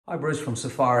Hi, Bruce from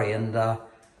Safiery, and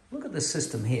look at this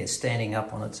system here standing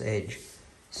up on its edge.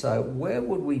 So where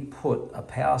would we put a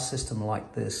power system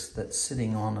like this that's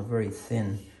sitting on a very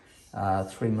thin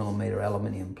 3mm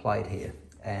aluminium plate here?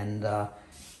 And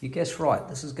you guessed right,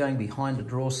 this is going behind a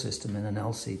drawer system in an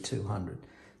LC200.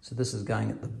 So this is going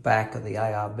at the back of the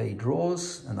ARB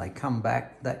drawers, and they come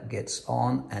back, that gets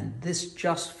on, and this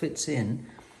just fits in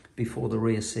before the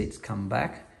rear seats come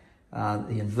back.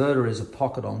 The inverter is a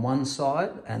pocket on one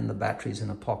side and the battery's in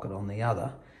a pocket on the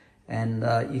other. And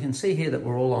you can see here that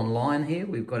we're all online here.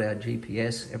 We've got our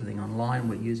GPS, everything online.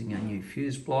 We're using our new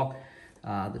fuse block,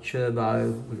 the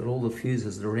turbo. We've got all the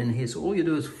fuses that are in here. So all you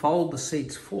do is fold the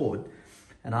seats forward.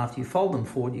 And after you fold them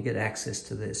forward, you get access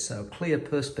to this. So a clear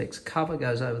Perspex cover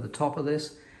goes over the top of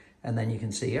this. And then you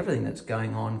can see everything that's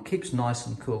going on. Keeps nice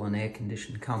and cool and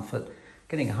air-conditioned comfort.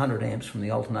 Getting 100 amps from the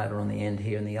alternator on the end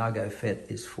here, and the Argo FET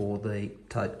is for the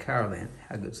tote caravan.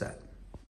 How good's that?